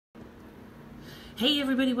Hey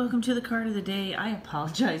everybody, welcome to the card of the day. I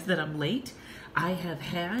apologize that I'm late. I have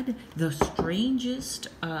had the strangest,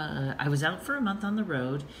 I was out for a month on the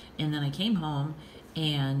road and then I came home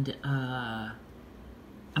and I'm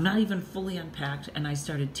not even fully unpacked and I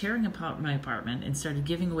started tearing apart my apartment and started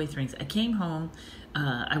giving away things. I came home,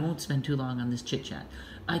 I won't spend too long on this chit chat.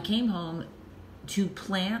 I came home to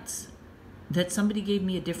plants that somebody gave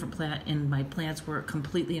me a different plant and my plants were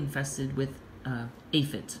completely infested with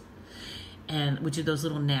aphids. And which are those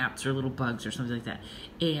little gnats or little bugs or something like that.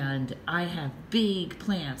 And I have big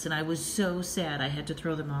plants and I was so sad I had to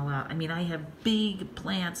throw them all out. I mean, I have big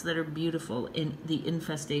plants that are beautiful, and the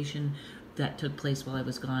infestation that took place while I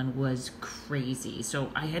was gone was crazy.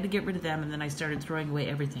 So I had to get rid of them, and then I started throwing away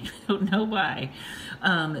everything. I don't know why.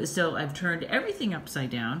 So I've turned everything upside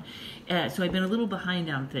down. So I've been a little behind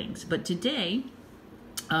on things. But today,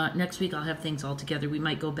 next week I'll have things all together. We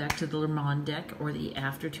might go back to the Le Mans deck or the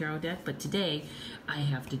After Tarot deck, but today I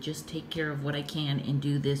have to just take care of what I can and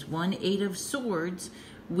do this 1 Eight of Swords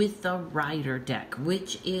with the Rider deck,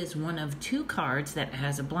 which is one of two cards that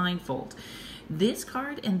has a blindfold. This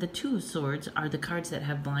card and the Two of Swords are the cards that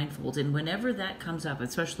have blindfolds, and whenever that comes up,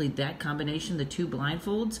 especially that combination, the two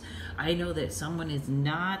blindfolds, I know that someone is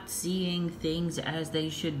not seeing things as they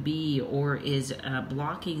should be or is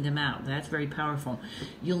blocking them out. That's very powerful.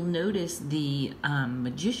 You'll notice the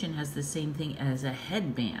Magician has the same thing as a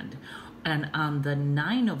headband. And on the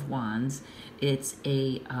Nine of Wands, it's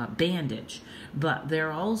a bandage. But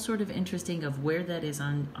they're all sort of interesting of where that is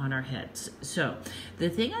on our heads. So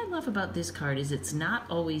the thing I love about this card is it's not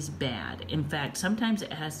always bad. In fact, sometimes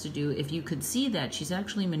it has to do, if you could see that, she's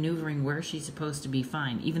actually maneuvering where she's supposed to be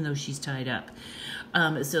fine, even though she's tied up.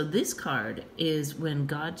 So this card is when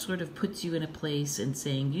God sort of puts you in a place and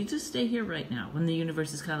saying, you just stay here right now. When the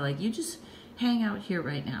universe is kind of like, you just hang out here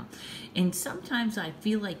right now. And sometimes I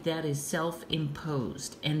feel like that is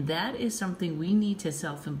self-imposed, and that is something we need to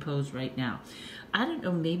self-impose right now. I don't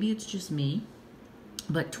know, maybe it's just me,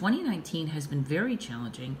 but 2019 has been very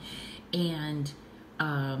challenging, and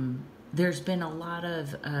there's been a lot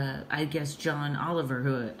of, I guess John Oliver,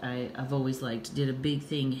 who I've always liked, did a big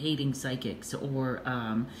thing hating psychics, or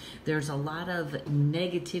there's a lot of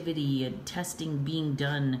negativity and testing being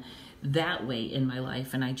done that way in my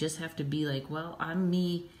life, and I just have to be like, well, I'm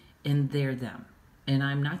me and they're them, and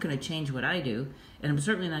I'm not going to change what I do, and I'm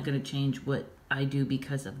certainly not going to change what I do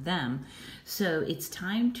because of them. So it's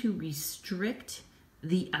time to restrict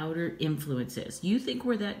the outer influences. You think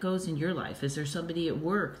where that goes in your life. Is there somebody at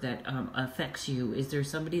work that affects you? Is there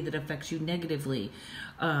somebody that affects you negatively?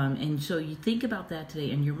 And so you think about that today,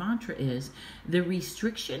 and your mantra is, the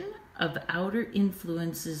restriction of outer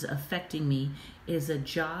influences affecting me is a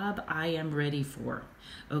job I am ready for.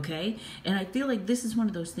 Okay? And I feel like this is one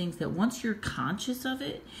of those things that once you're conscious of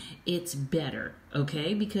it, it's better.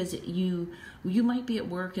 Okay? Because you might be at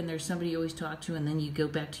work and there's somebody you always talk to, and then you go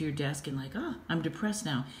back to your desk and like, oh, I'm depressed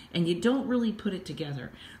now. And you don't really put it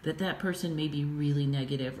together that that person may be really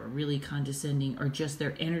negative or really condescending, or just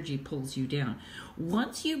their energy pulls you down.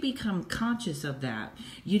 Once you become conscious of that,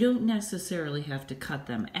 you don't necessarily have to cut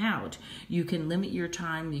them out. You can limit your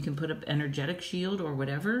time. You can put up energetic shield or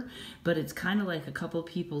whatever, but it's kind of like a couple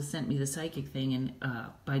people sent me the psychic thing and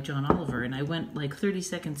by John Oliver, and I went like 30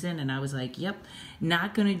 seconds in and I was like, yep,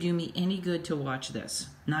 not going to do me any good to watch this.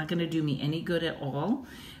 Not going to do me any good at all.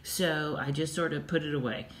 So I just sort of put it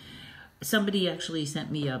away. Somebody actually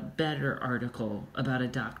sent me a better article about a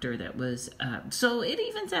doctor that was, so it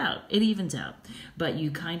evens out. It evens out. But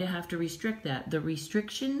you kind of have to restrict that. The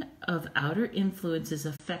restriction of outer influences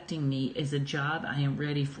affecting me is a job I am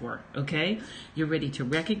ready for, okay? You're ready to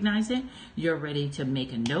recognize it. You're ready to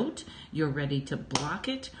make a note. You're ready to block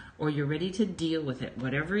it, or you're ready to deal with it.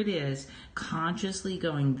 Whatever it is, consciously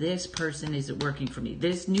going, this person isn't working for me.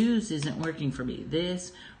 This news isn't working for me.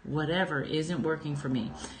 This whatever isn't working for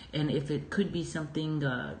me. And if it could be something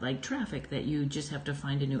like traffic that you just have to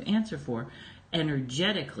find a new answer for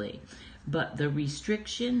energetically. But the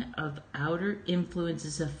restriction of outer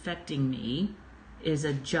influences affecting me is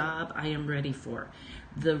a job I am ready for.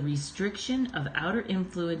 The restriction of outer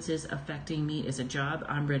influences affecting me is a job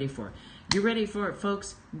I'm ready for. You're ready for it,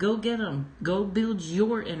 folks. Go get them. Go build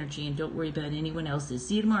your energy, and don't worry about anyone else's.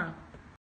 See you tomorrow.